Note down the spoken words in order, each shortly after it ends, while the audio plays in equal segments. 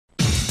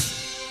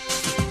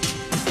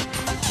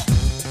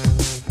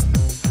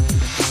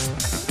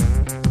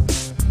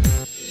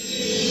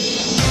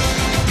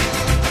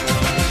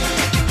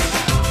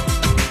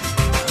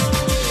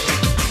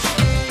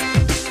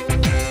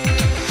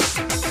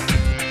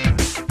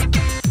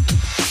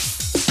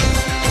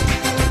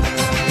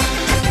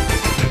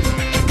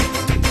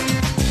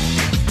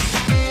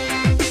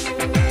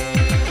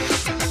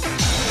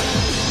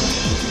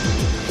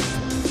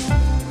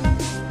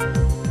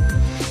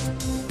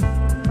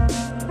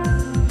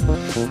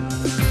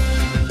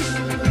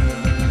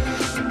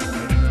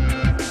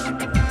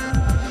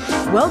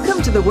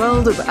Welcome to the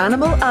world of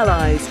animal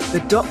allies, the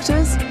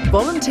doctors,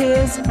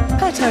 volunteers,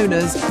 pet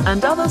owners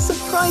and other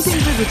surprising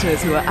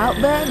visitors who are out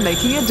there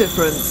making a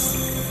difference.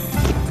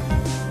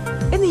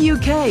 In the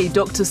UK,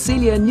 Dr.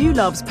 Celia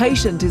Newlove's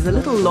patient is a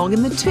little long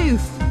in the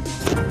tooth.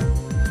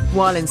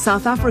 While in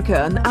South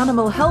Africa, an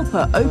animal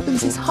helper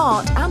opens his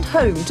heart and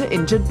home to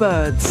injured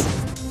birds.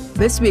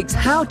 This week's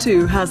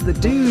How-To has the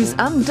do's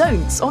and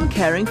don'ts on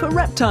caring for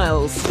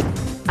reptiles.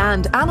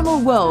 And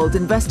Animal World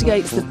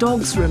investigates the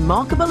dog's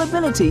remarkable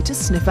ability to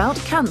sniff out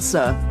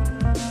cancer.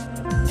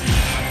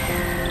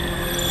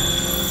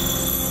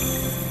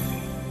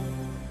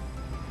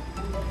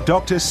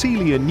 Dr.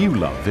 Celia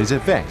Newlove is a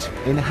vet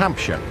in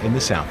Hampshire in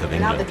the south of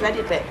Now the England.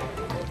 dreaded bit.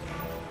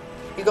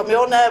 You got me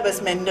all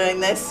nervous, Min, doing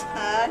this.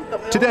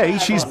 Today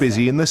she's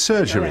busy in the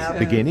surgery,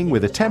 beginning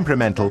with a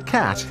temperamental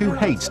cat who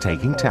hates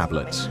taking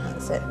tablets.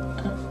 That's it.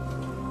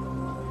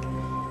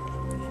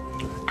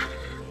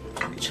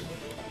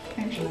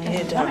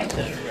 You don't.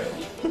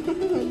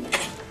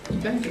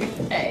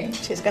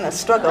 She's going to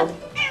struggle.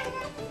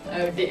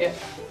 Oh dear.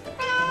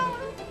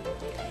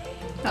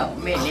 Oh,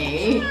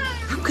 Minnie.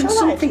 How can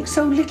something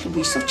so little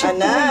be such a I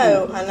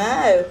know, I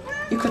know.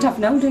 You could have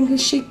an old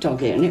English sheepdog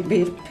here and it'd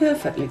be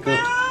perfectly good.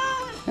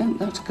 And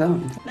that's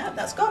gone. No,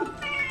 that's gone.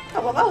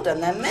 Oh, well done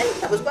then, Min.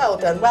 That was well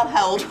done, well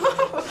held.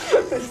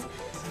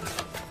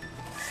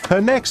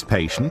 Her next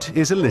patient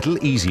is a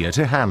little easier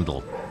to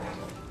handle.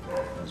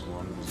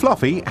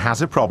 Fluffy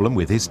has a problem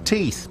with his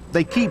teeth.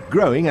 They keep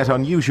growing at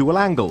unusual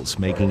angles,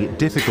 making it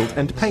difficult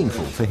and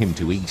painful for him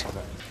to eat.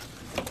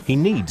 He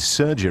needs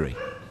surgery.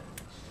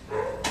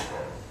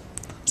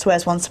 So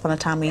whereas once upon a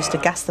time we used to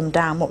gas them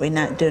down, what we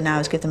do now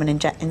is give them an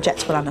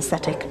injectable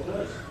anaesthetic.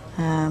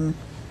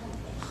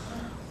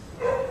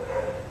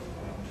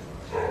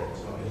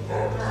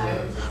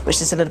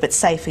 Which is a little bit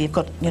safer. You've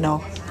got, you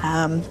know,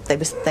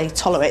 they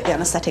tolerate the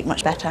anaesthetic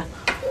much better.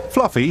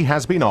 Fluffy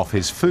has been off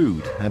his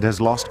food and has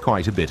lost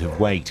quite a bit of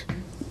weight.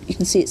 You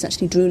can see it's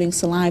actually drooling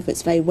saliva.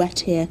 It's very wet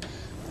here,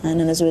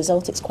 and as a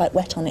result it's quite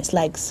wet on its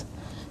legs.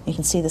 You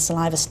can see the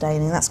saliva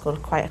staining. That's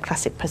got quite a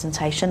classic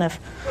presentation of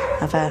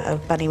a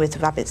bunny with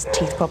rabbit's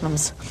teeth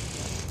problems.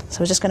 So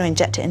we're just going to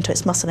inject it into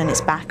its muscle in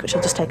its back, which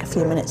will just take a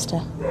few minutes to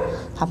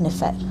have an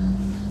effect.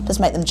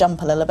 Does make them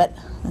jump a little bit.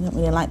 I don't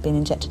really like being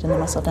injected in the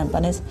muscle, don't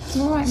bunnies?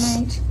 All right,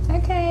 mate.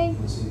 Okay.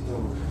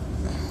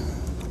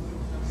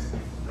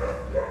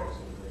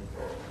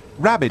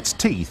 Rabbits'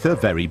 teeth are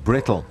very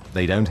brittle.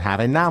 They don't have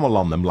enamel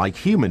on them like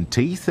human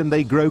teeth, and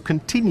they grow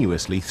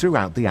continuously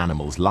throughout the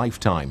animal's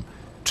lifetime.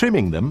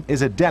 Trimming them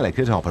is a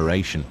delicate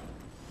operation.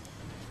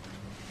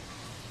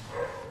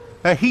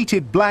 A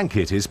heated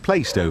blanket is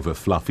placed over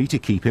Fluffy to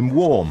keep him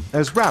warm,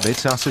 as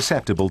rabbits are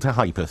susceptible to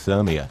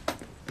hypothermia.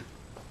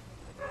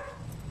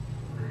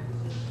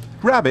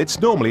 Rabbits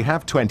normally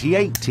have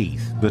 28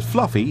 teeth, but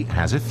Fluffy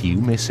has a few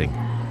missing.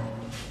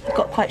 They've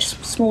got quite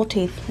small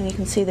teeth, and you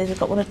can see they've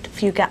got a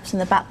few gaps in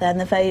the back there, and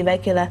they're very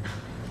regular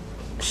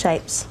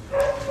shapes.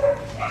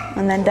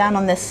 And then down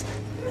on this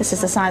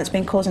is the sign that's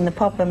been causing the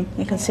problem.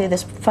 You can see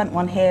this front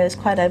one here is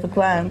quite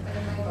overgrown,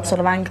 sort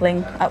of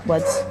angling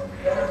upwards.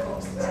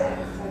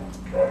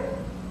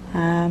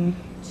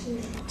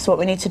 So what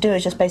we need to do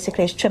is just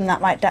basically trim that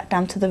right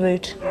down to the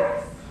root.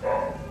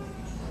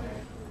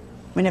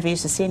 We never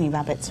used to see any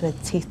rabbits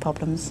with teeth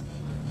problems.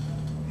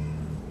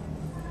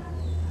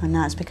 And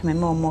now it's becoming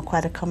more and more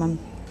quite a common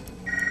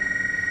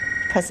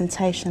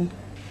presentation. Do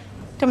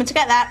you want me to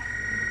get that?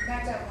 No,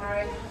 don't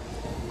worry.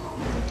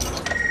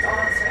 I'll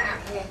answer it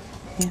out here.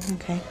 Yeah,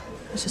 okay.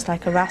 It's just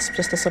like a rasp,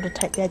 just to sort of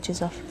take the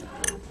edges off.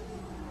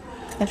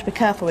 You have to be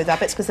careful with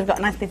rabbits because they've got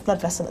a nice big blood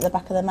vessel at the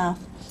back of their mouth.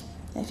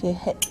 If you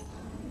hit...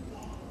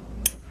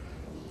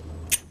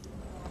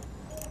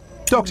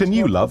 Dr.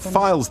 Newlove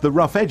files the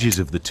rough edges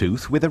of the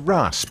tooth with a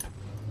rasp.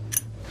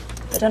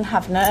 They don't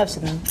have nerves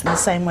in them in the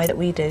same way that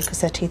we do because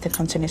their teeth are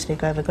continuously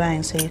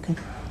overgrowing, so you can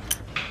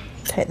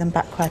take them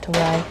back quite a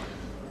way.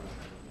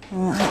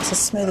 Oh, that's as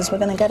smooth as we're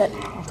going to get it.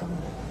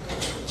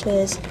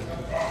 Cheers.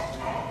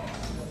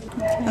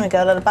 There we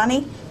go, little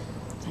bunny.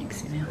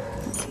 Thanks, Emil.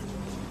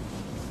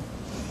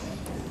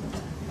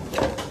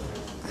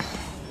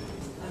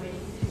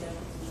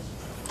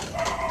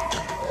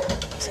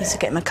 So need to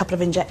get him a couple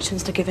of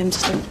injections to give him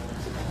just to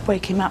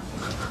wake him up.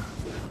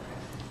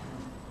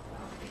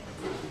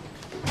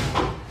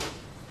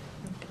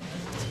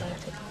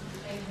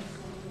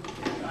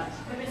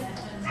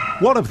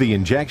 One of the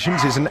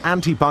injections is an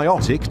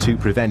antibiotic to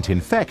prevent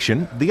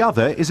infection. The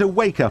other is a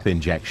wake-up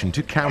injection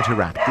to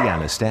counteract the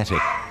anaesthetic.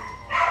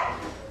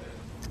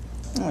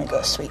 There we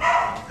go, sweet.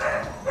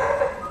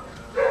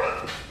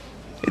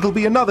 It'll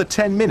be another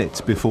 10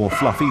 minutes before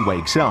Fluffy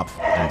wakes up,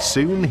 and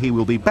soon he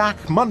will be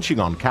back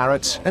munching on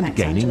carrots and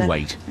Thanks, gaining Angela.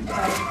 weight.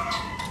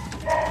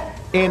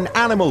 In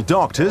Animal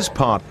Doctors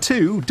Part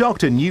 2,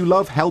 Dr.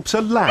 Newlove helps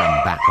a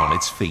lamb back on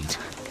its feet.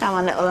 Come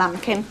on, little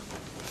lambkin.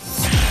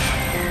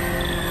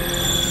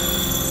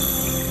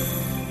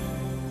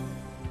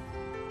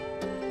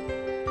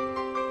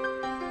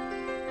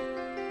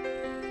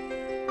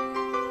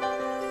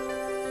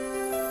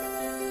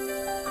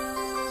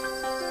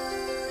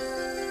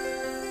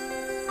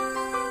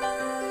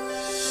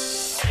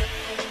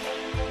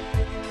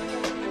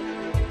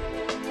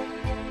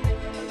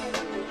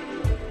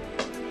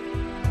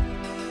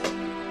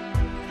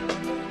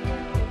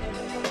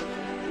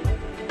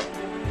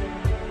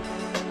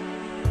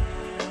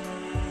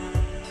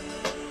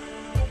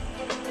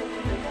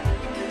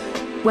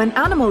 When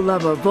animal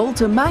lover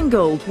Walter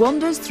Mangold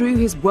wanders through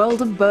his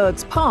World of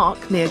Birds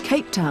park near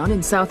Cape Town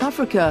in South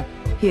Africa,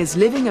 he is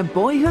living a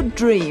boyhood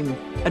dream,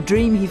 a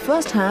dream he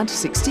first had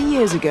 60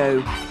 years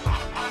ago.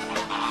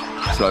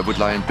 So I would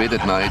lie in bed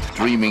at night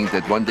dreaming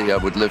that one day I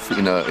would live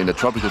in a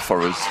tropical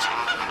forest.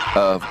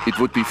 It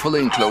would be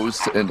fully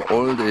enclosed and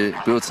all the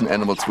birds and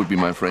animals would be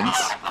my friends.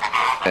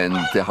 And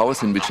the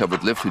house in which I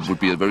would live, it would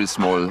be a very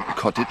small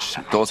cottage,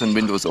 doors and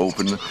windows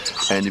open,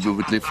 and we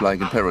would live like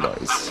in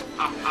paradise.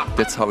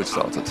 That's how it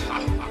started.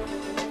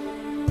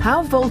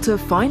 How Walter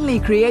finally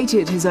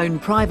created his own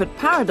private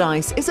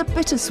paradise is a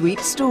bittersweet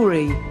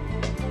story.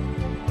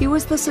 He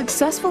was the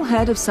successful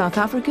head of South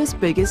Africa's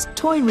biggest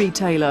toy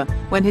retailer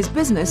when his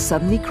business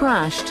suddenly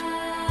crashed.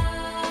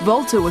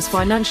 Walter was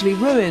financially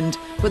ruined,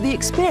 but the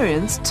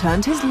experience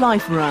turned his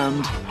life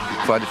around.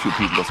 Quite a few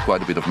people lost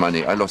quite a bit of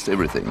money. I lost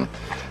everything.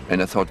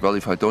 And I thought, well,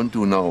 if I don't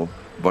do now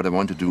what I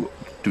want to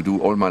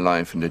do all my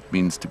life, and that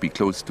means to be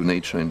close to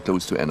nature and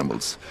close to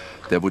animals,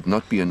 there would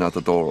not be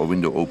another door or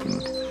window open.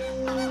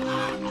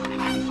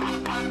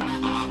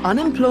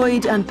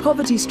 Unemployed and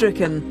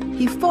poverty-stricken,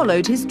 he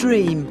followed his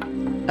dream,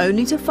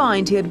 only to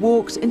find he had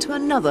walked into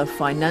another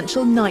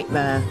financial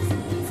nightmare.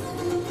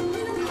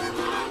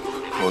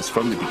 Because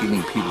from the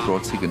beginning, people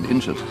brought sick and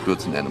injured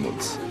birds and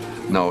animals.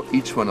 Now,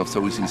 each one of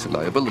those is a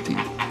liability.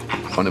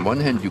 On the one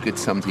hand, you get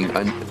something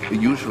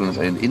unusual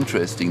and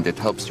interesting that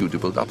helps you to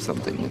build up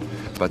something.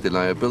 But the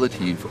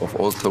liability of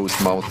all those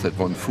mouths that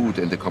want food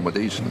and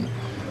accommodation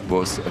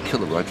was a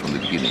killer right from the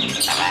beginning.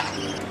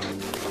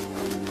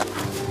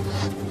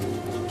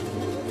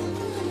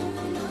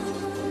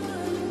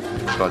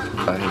 But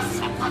I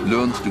have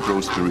learned to grow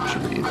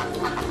spiritually.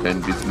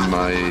 And with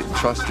my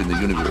trust in the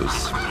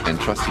universe and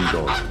trust in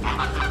God,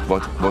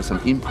 what was an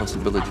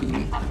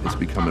impossibility has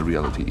become a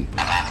reality.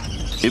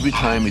 Every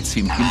time it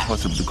seemed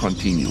impossible to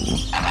continue,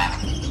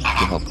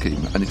 the help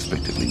came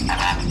unexpectedly.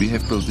 We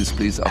have built this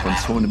place up on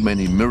so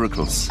many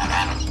miracles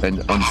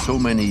and on so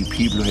many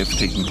people who have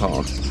taken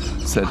part,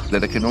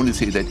 that I can only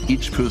say that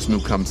each person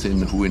who comes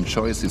in, who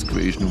enjoys this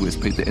creation, who has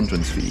paid the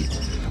entrance fee,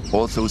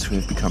 all those who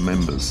have become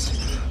members,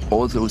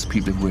 all those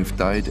people who have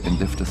died and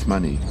left us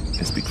money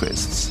as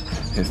bequests,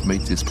 have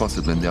made this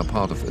possible and they are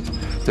part of it.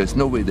 There's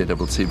no way that I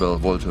will say, well,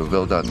 Walter,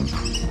 well done.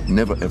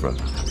 Never ever,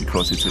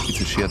 because it's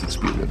a shared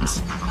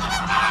experience.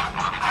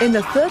 In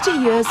the 30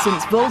 years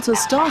since Walter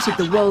started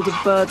the World of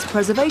Birds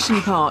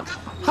Preservation Park,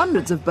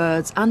 hundreds of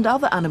birds and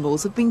other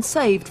animals have been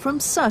saved from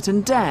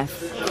certain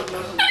death.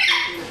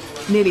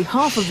 Nearly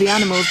half of the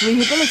animals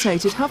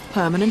rehabilitated have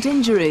permanent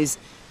injuries.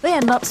 They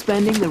end up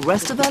spending the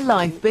rest of their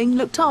life being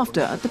looked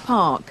after at the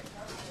park.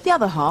 The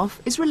other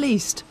half is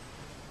released.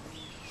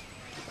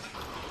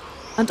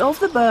 And of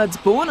the birds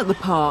born at the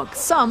park,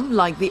 some,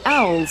 like the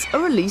owls,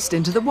 are released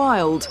into the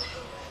wild.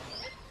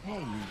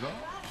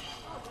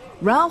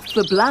 Ralph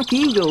the black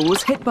eagle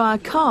was hit by a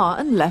car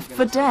and left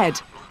for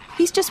dead.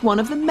 He's just one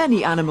of the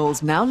many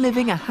animals now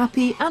living a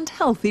happy and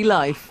healthy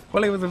life.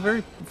 Well, he was a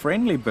very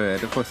friendly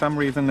bird. For some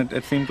reason,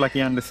 it seemed like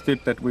he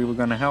understood that we were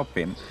going to help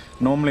him.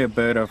 Normally a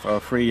bird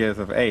of 3 years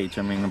of age,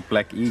 I mean, a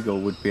black eagle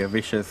would be a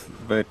vicious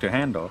bird to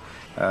handle.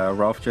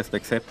 Ralph just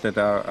accepted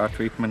our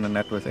treatment and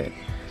that was it.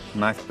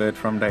 Nice bird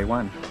from day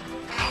one.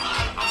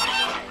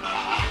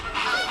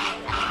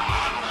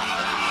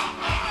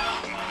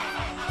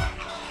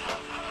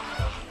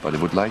 But I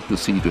would like to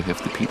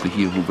have the people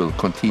here who will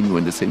continue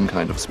in the same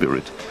kind of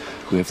spirit,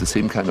 who have the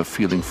same kind of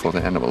feeling for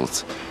the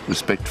animals,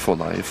 respect for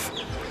life,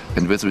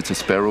 and whether it's a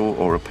sparrow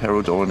or a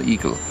parrot or an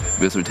eagle,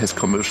 whether it has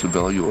commercial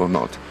value or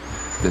not,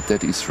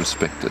 that is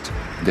respected,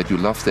 that you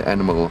love the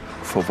animal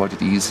for what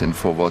it is and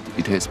for what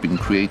it has been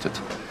created.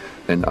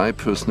 And I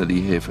personally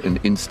have an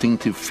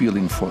instinctive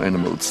feeling for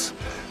animals,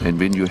 and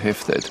when you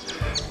have that,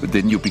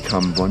 then you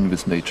become one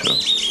with nature.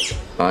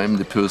 I'm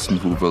the person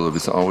who will,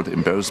 without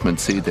embarrassment,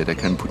 say that I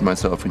can put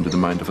myself into the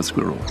mind of a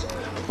squirrel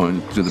or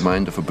into the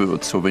mind of a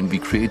bird. So when we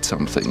create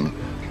something,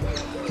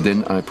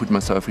 then I put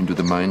myself into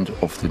the mind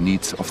of the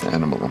needs of the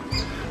animal.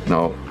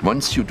 Now,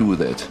 once you do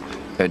that,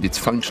 and it's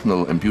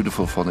functional and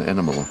beautiful for the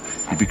animal,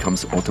 it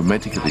becomes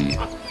automatically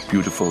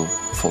beautiful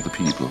for the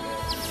people.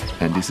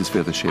 And this is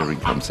where the sharing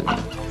comes in.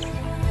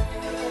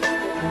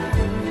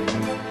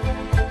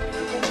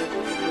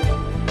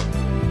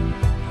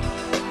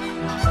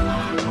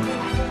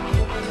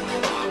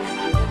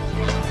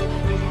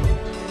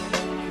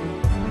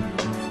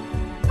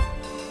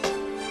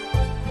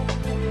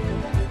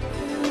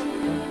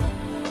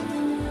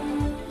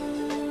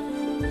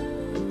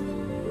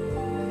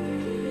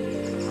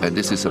 And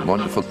this is a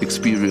wonderful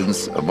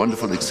experience, a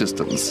wonderful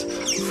existence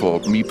for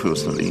me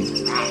personally,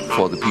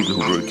 for the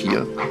people who work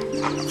here,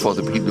 for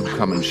the people who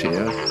come and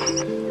share.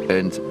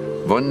 And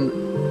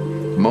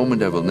one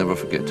moment I will never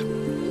forget.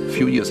 A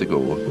few years ago,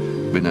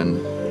 when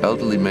an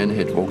elderly man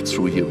had walked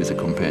through here with a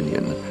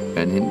companion,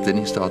 and then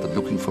he started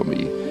looking for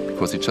me,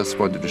 because he just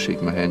wanted to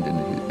shake my hand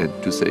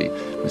and to say,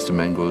 Mr.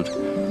 Mangold,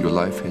 your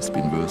life has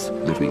been worth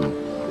living.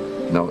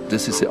 Now,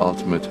 this is the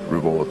ultimate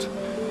reward,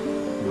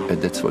 and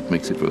that's what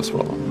makes it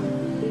worthwhile.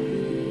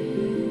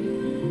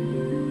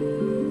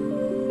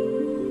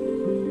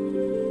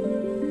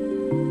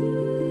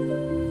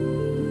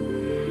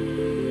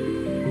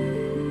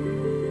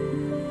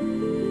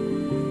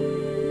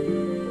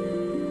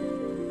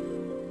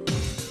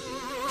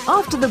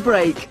 After the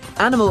break,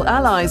 Animal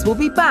Allies will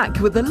be back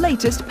with the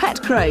latest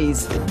pet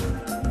craze.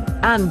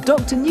 And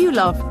Dr.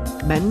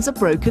 Newlove mends a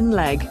broken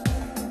leg.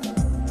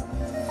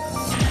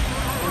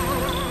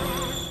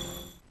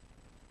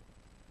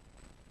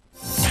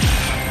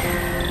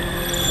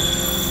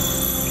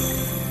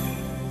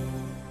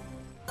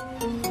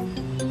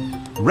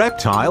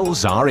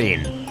 Reptiles are in.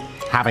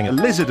 Having a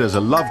lizard as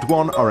a loved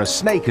one or a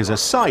snake as a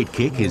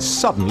sidekick is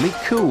suddenly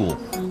cool.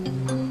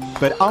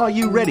 But are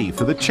you ready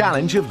for the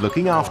challenge of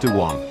looking after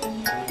one?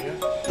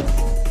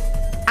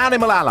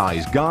 Animal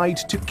Allies Guide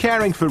to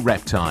Caring for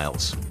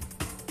Reptiles.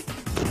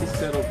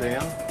 Settle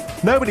down.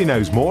 Nobody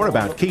knows more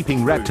about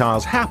keeping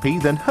reptiles happy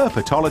than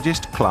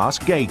herpetologist Class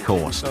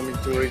Gaycourse.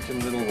 Something to eat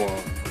in a little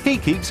while. He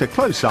keeps a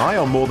close eye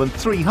on more than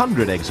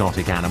 300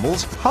 exotic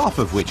animals, half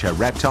of which are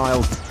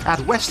reptiles, at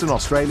Western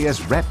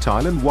Australia's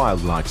Reptile and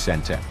Wildlife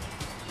Centre.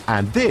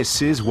 And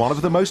this is one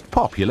of the most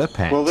popular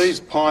pets. Well, these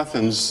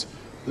pythons,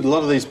 a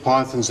lot of these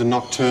pythons are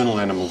nocturnal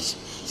animals.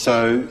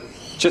 So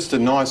just a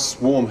nice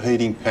warm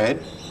heating pad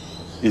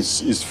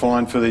is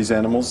fine for these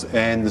animals,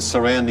 and the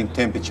surrounding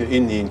temperature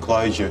in the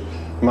enclosure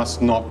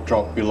must not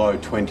drop below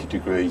 20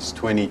 degrees,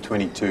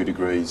 22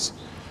 degrees.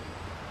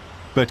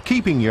 But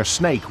keeping your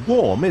snake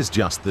warm is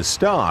just the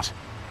start.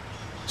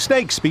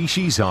 Snake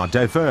species are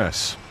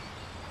diverse.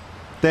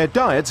 Their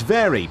diets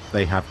vary,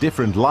 they have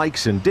different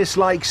likes and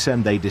dislikes,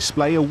 and they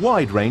display a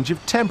wide range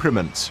of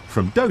temperaments,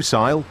 from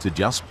docile to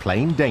just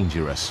plain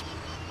dangerous.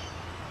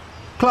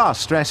 Class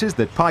stresses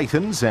that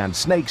pythons and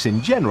snakes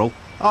in general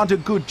aren't a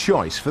good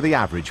choice for the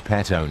average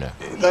pet owner.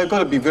 They've got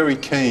to be very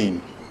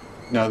keen.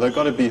 You know, they've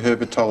got to be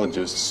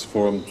herpetologists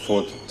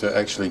to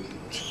actually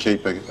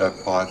keep a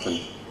python.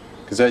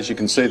 Because as you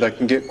can see, they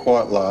can get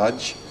quite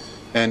large,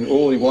 and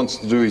all he wants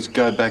to do is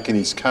go back in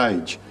his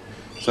cage.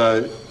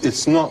 So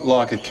it's not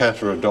like a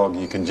cat or a dog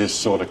you can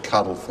just sort of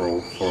cuddle for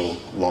a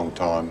long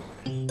time.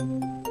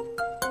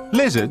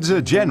 Lizards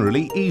are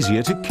generally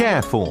easier to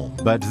care for,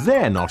 but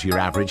they're not your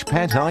average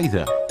pet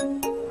either.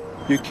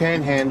 You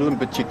can handle them,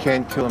 but you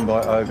can kill them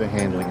by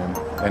overhandling them.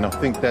 And I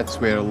think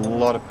that's where a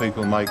lot of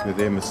people make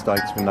their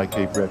mistakes when they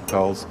keep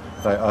reptiles.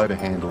 They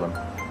overhandle them.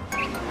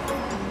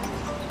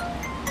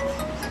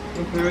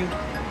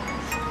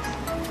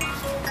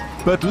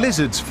 But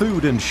lizards'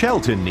 food and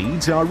shelter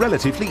needs are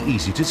relatively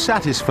easy to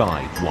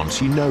satisfy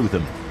once you know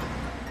them.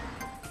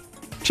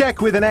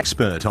 Check with an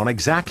expert on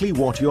exactly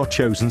what your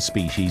chosen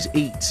species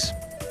eats.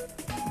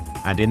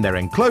 And in their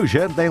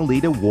enclosure, they'll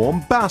need a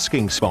warm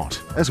basking spot,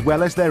 as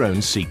well as their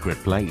own secret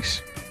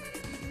place.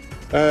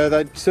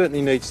 They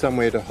certainly need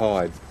somewhere to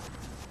hide,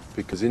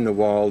 because in the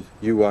wild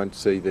you won't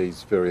see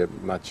these very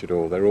much at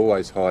all. They're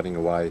always hiding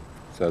away,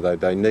 so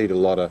they need a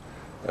lot of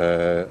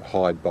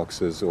hide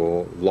boxes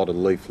or a lot of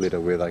leaf litter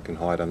where they can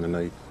hide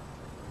underneath.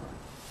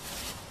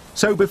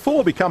 So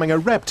before becoming a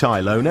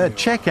reptile owner,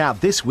 check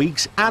out this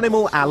week's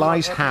Animal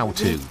Allies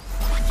How-To.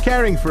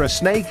 Caring for a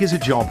snake is a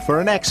job for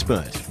an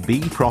expert.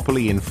 Be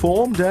properly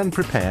informed and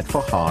prepared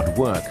for hard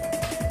work.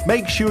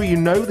 Make sure you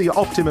know the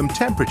optimum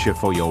temperature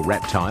for your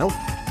reptile.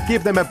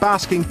 Give them a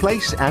basking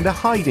place and a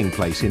hiding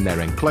place in their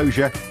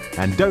enclosure.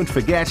 And don't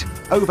forget,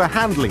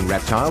 overhandling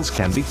reptiles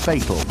can be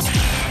fatal.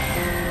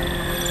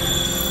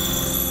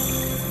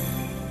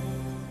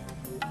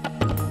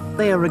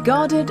 They are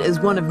regarded as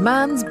one of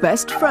man's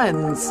best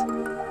friends.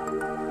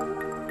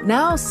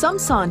 Now, some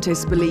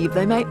scientists believe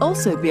they may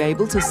also be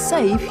able to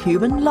save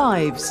human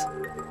lives.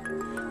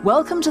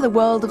 Welcome to the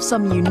world of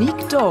some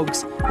unique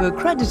dogs who are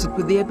credited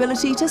with the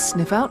ability to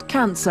sniff out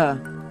cancer.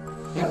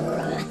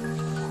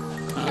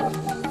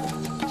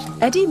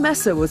 Eddie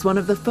Messer was one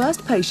of the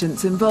first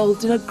patients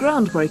involved in a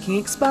groundbreaking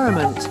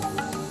experiment,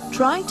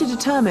 trying to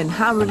determine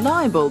how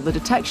reliable the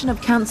detection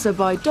of cancer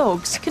by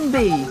dogs can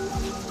be.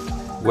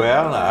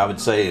 Well, I would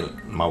say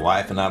my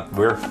wife and I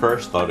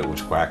first thought it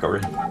was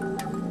quackery.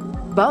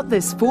 But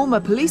this former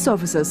police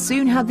officer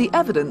soon had the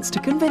evidence to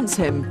convince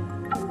him.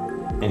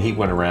 And he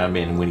went around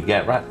me, and when he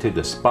got right to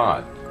the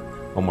spot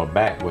on my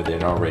back where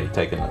they'd already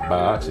taken the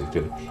biopsy to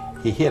it,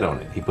 he hit on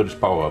it. He put his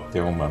paw up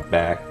there on my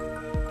back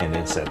and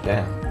then sat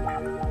down.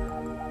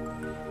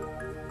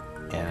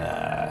 And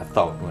I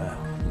thought, well,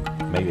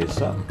 maybe it's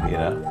something, you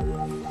know.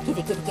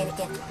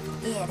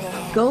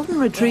 Golden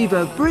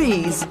Retriever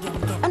Breeze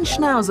and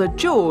Schnauzer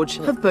George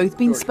have both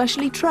been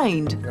specially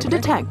trained to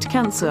detect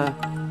cancer.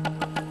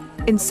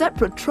 In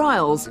separate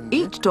trials,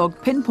 each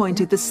dog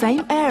pinpointed the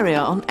same area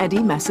on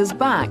Eddie Messer's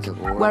back,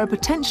 where a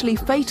potentially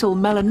fatal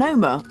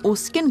melanoma or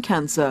skin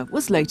cancer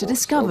was later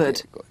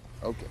discovered.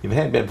 If it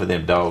hadn't been for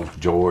them dogs,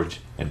 George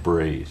and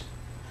Breeze,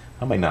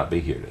 I may not be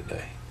here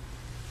today.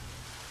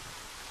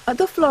 At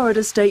the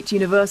Florida State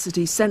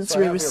University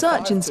Sensory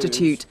Research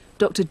Institute,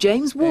 Dr.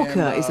 James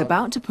Walker is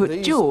about to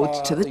put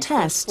George to the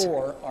test.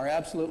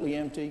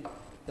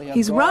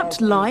 He's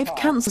wrapped live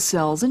cancer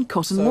cells in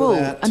cotton wool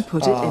and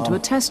put it into a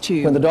test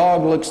tube. When the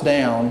dog looks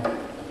down,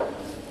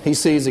 he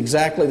sees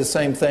exactly the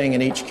same thing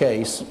in each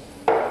case.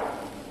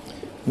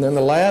 And then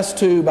the last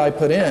tube I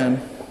put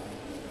in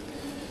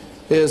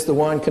is the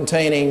one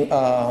containing,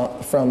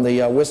 from the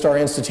Wistar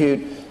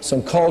Institute,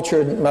 some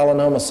cultured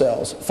melanoma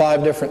cells,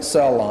 5 different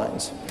cell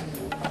lines.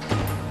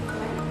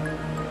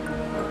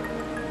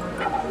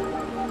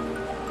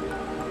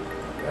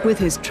 With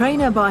his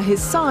trainer by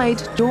his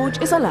side,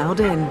 George is allowed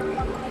in.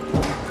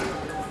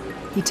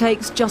 He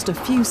takes just a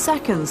few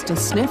seconds to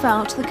sniff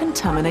out the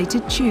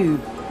contaminated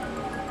tube.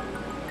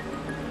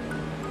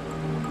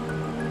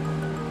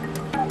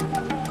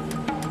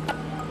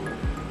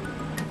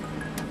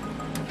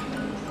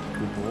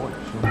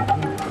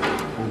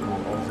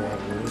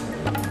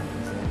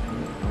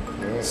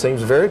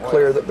 Seems very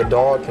clear that the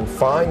dog can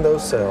find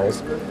those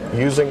cells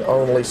using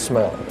only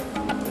smell.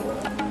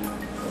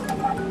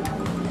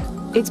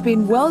 It's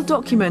been well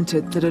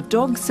documented that a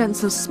dog's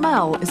sense of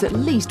smell is at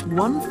least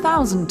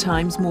 1,000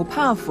 times more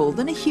powerful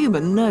than a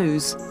human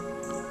nose.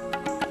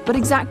 But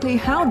exactly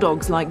how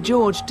dogs like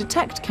George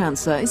detect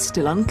cancer is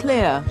still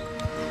unclear.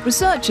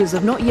 Researchers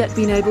have not yet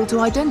been able to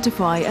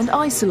identify and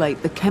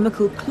isolate the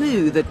chemical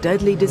clue that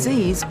deadly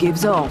disease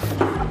gives off.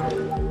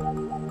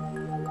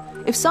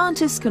 If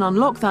scientists can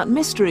unlock that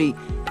mystery,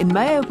 it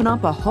may open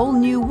up a whole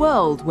new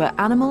world where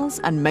animals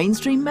and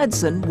mainstream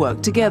medicine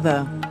work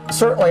together.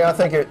 Certainly, I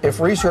think if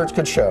research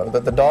could show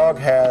that the dog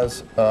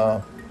has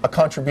a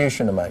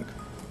contribution to make,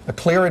 a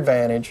clear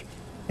advantage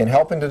in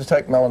helping to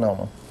detect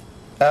melanoma,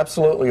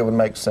 absolutely it would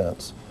make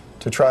sense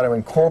to try to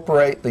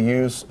incorporate the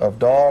use of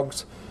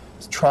dogs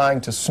trying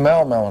to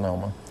smell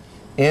melanoma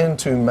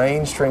into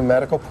mainstream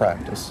medical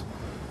practice,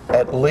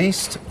 at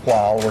least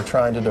while we're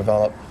trying to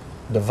develop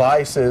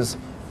devices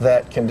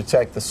that can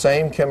detect the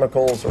same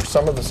chemicals or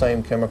some of the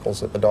same chemicals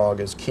that the dog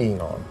is keying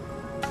on.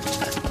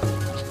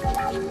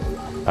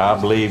 I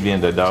believe in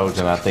the dogs,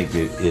 and I think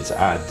it's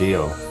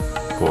ideal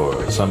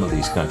for some of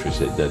these countries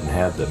that doesn't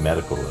have the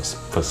medical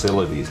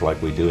facilities like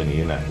we do in the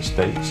United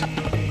States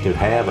to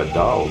have a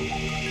dog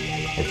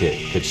that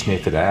could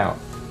sniff it out.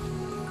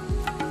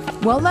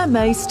 While there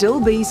may still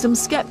be some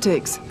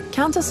skeptics,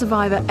 cancer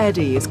survivor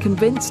Eddie is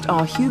convinced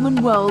our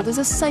human world is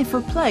a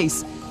safer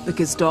place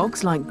because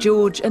dogs like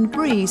George and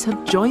Breeze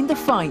have joined the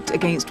fight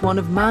against one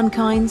of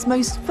mankind's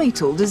most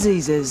fatal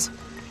diseases.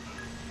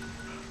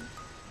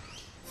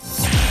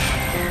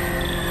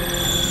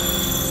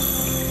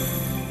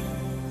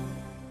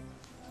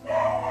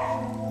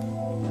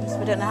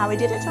 We don't know how we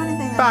did it or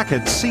anything. Back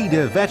at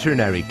Cedar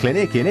Veterinary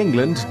Clinic in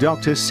England,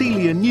 Dr.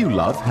 Celia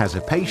Newlove has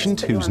a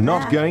patient who's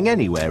not going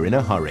anywhere in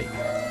a hurry.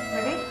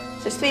 Ready?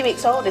 So it's 3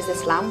 weeks old, is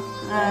this lamb.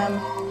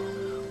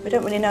 We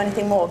don't really know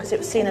anything more because it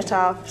was seen at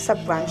our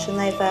sub-branch and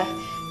they've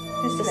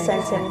just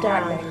sent him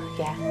down.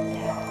 Yeah.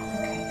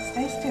 Okay,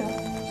 stay still.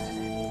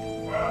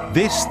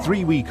 This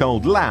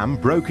 3-week-old lamb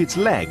broke its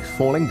leg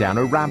falling down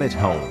a rabbit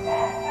hole.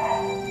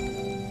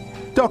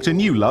 Dr.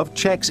 Newlove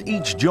checks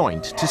each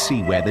joint to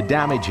see where the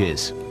damage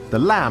is. The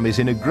lamb is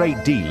in a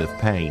great deal of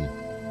pain.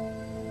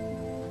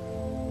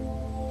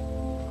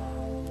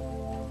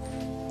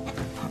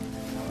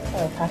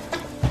 Okay.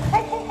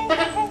 I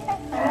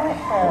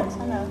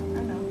know.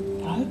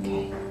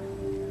 Okay.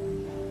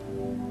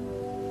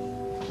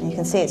 And you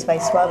can see it's very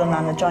swollen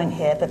around the joint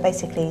here, but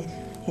basically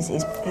he's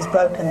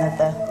broken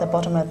the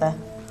bottom of the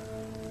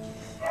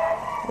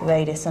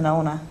radius and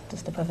ulna,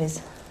 just above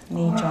his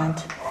knee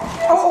joint.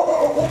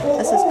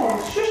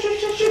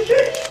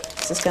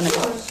 This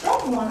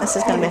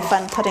is going to be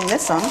fun putting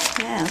this on.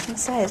 Yeah, I was going to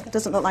say, it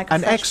doesn't look like a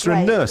An extra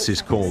tray. nurse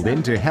is called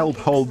in to help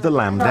hold the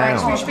lamb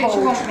down. Which bit do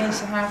you want me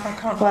to have? I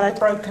can't Well, hold the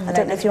broken leg. I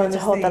don't know if you want to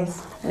hold them.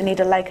 We need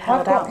a leg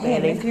held I've got out,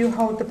 him, really. if you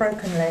hold the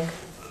broken leg.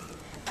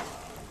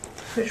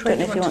 Which way Don't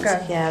do know you if want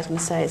to go? Yeah, I was going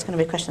to say, it's going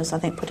to be a question of, I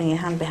think, putting your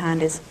hand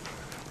behind his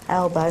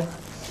elbow.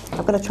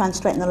 I've got to try and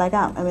straighten the leg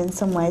out, I mean, in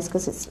some ways,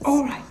 because it's...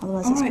 All right,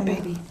 otherwise all it's right, gonna...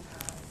 baby. Do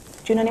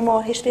you know any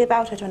more history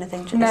about it or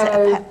anything? Is No.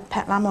 it a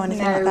pet lamb or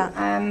anything like that?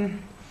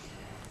 I'm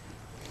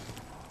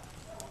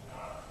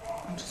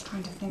just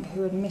trying to think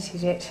who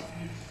admitted it.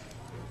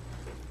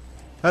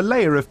 A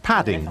layer of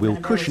padding will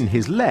cushion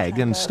his leg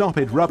and stop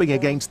it rubbing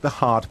against the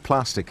hard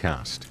plaster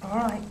cast. All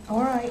right,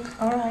 all right,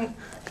 all right.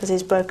 Because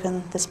he's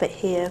broken this bit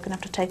here, I'm going to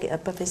have to take it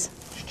above his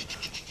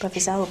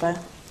elbow.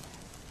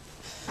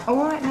 All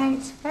right,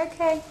 mate.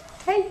 Okay.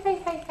 Hey.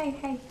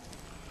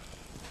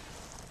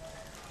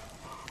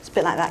 It's a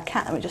bit like that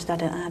cat that we just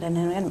had in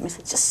here. It's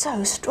just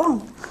so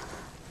strong.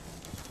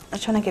 I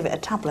was trying to give it a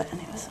tablet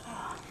and it was...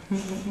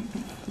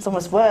 It's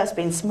almost worse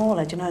being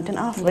smaller, do you know? It didn't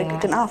half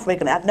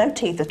wriggle. It had no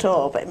teeth at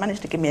all, but it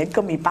managed to give me a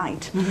gummy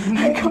bite.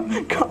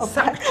 got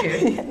Sucked you?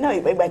 Yeah, no,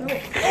 it went...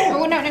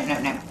 Oh, no. Do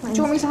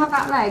you want me to have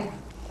that leg?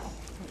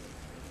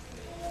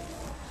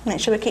 Make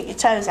sure we keep your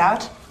toes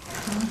out.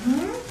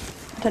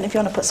 I don't know if you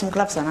want to put some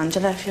gloves on,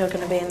 Angela, if you're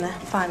going to be in the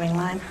firing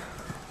line.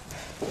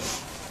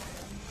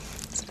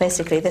 So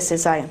basically, this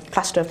is a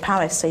plaster of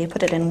Paris, so you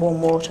put it in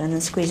warm water and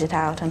then squeeze it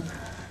out. And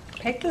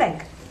Peg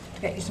leg.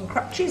 Get you some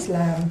crutches,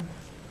 lamb.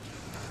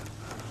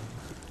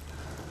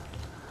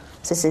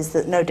 this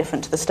is no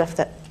different to the stuff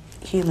that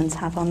humans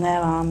have on their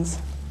arms.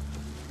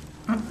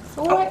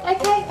 All right,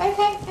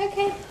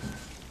 okay.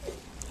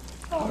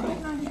 All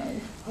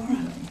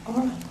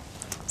right.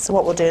 It's So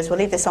what we'll do is we'll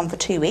leave this on for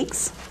 2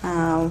 weeks,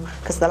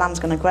 because the lamb's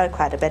going to grow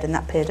quite a bit in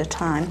that period of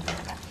time.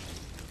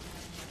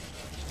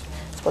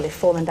 It's probably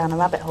fallen down a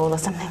rabbit hole or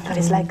something, got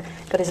his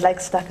leg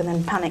stuck and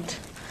then panicked.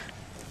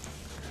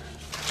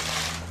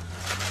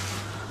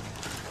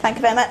 Thank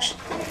you very much.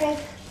 Okay.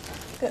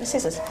 Got the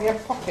scissors? Your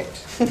pocket.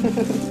 And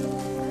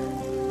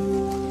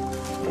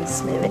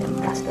smear it in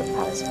plaster of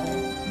Paris for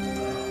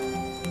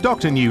you.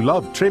 Dr.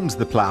 Newlove trims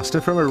the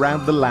plaster from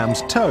around the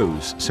lamb's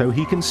toes so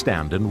he can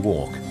stand and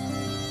walk.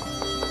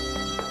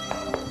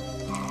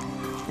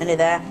 Nearly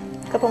there.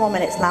 A couple more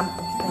minutes, lamb,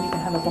 and you can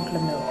have a bottle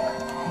of milk.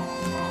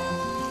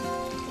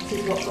 This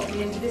is what got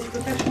me into this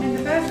profession in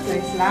the first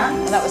place, Lamb.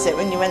 And that was it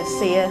when you went to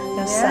see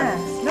your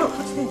son. Look,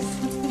 what's this?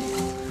 What's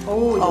this?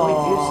 Oh, you're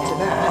used to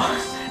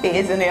that. He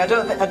is, isn't he? I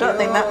don't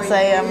think that's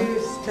a.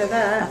 Used to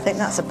that. I think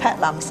that's a pet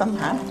lamb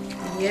somehow.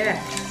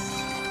 Yes.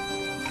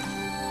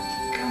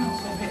 Come on,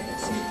 Sophie,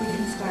 let's see if we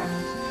can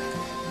stand.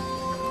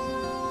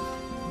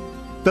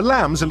 The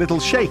lamb's a little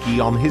shaky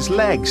on his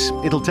legs.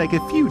 It'll take a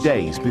few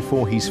days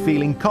before he's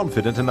feeling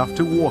confident enough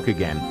to walk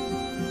again.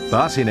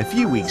 But in a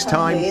few weeks'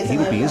 time,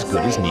 he'll be as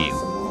good as new.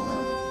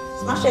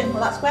 Smash in.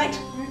 Well, that's great.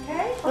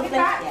 Okay, put it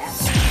back.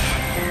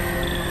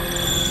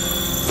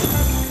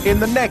 In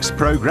the next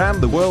programme,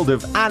 the world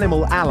of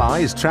animal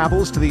allies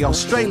travels to the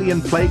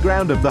Australian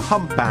playground of the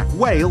humpback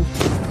whale,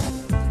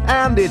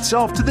 and it's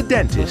off to the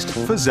dentist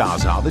for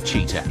Zaza the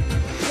cheetah.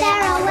 There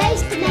are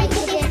ways to make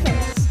a difference.